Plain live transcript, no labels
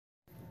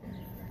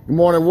Good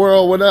morning,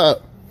 world. What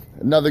up?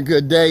 Another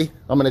good day.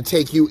 I'm going to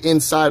take you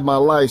inside my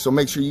life, so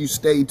make sure you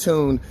stay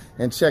tuned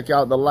and check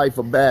out the life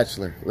of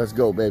Bachellor. Let's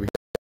go, baby.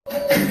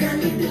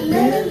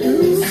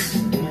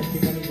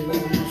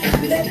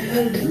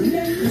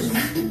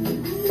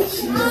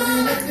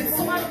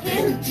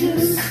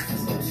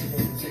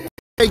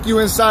 Take you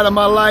inside of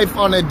my life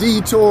on a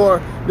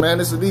detour. Man,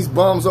 this is these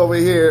bums over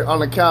here on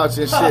the couch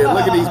and shit.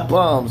 Look at these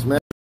bums, man.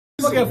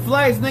 Fucking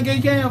flights, nigga.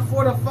 You can't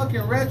afford a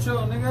fucking retro,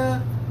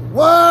 nigga.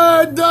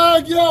 What,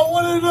 dog? Yo,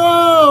 what are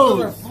those?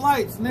 Those are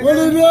flights, nigga. What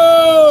are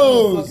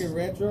those? Fucking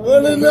retro.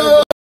 What are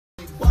those?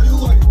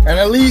 And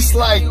at least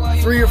like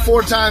 3 or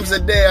 4 times a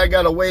day, I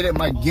gotta wait at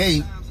my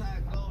gate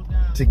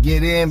to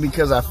get in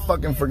because I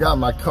fucking forgot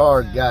my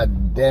card.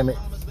 God damn it.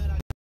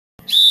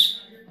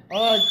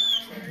 All right,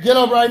 get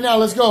up right now.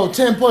 Let's go.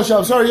 10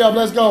 push-ups. Hurry up.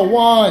 Let's go.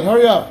 1.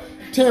 Hurry up.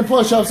 10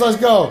 push-ups. Let's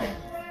go.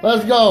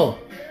 Let's go.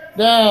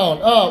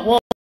 Down. Up. 1.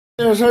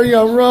 Hurry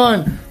up.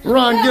 Run.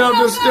 Run. Get up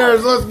the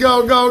stairs. Let's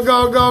go. Go,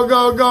 go, go,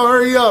 go, go.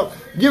 Hurry up.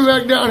 Get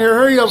back down here.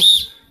 Hurry up.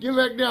 Get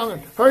back down.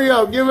 Hurry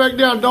up. Get back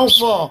down. Don't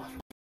fall.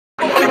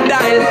 You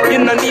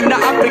don't need no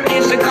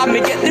application, come me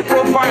get the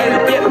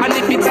profile. Yeah, and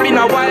if it's been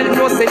a while,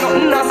 no say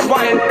nothing that's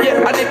wild.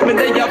 Yeah, and if me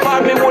there you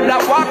bar, me would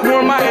have walked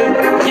more mile.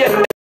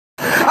 Yeah.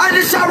 And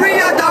the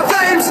Sharia, the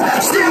flames,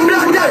 steam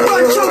blood that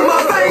run through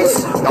my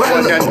veins. No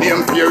one can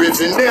dim fear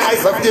is in the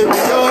eyes of the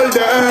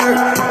beholder,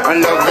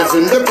 and love is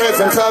in the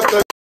presence of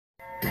the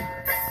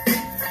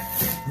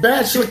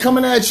Bachellor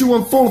coming at you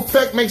in full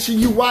effect. Make sure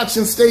you watch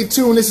and stay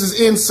tuned. This is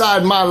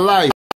Inside My Life.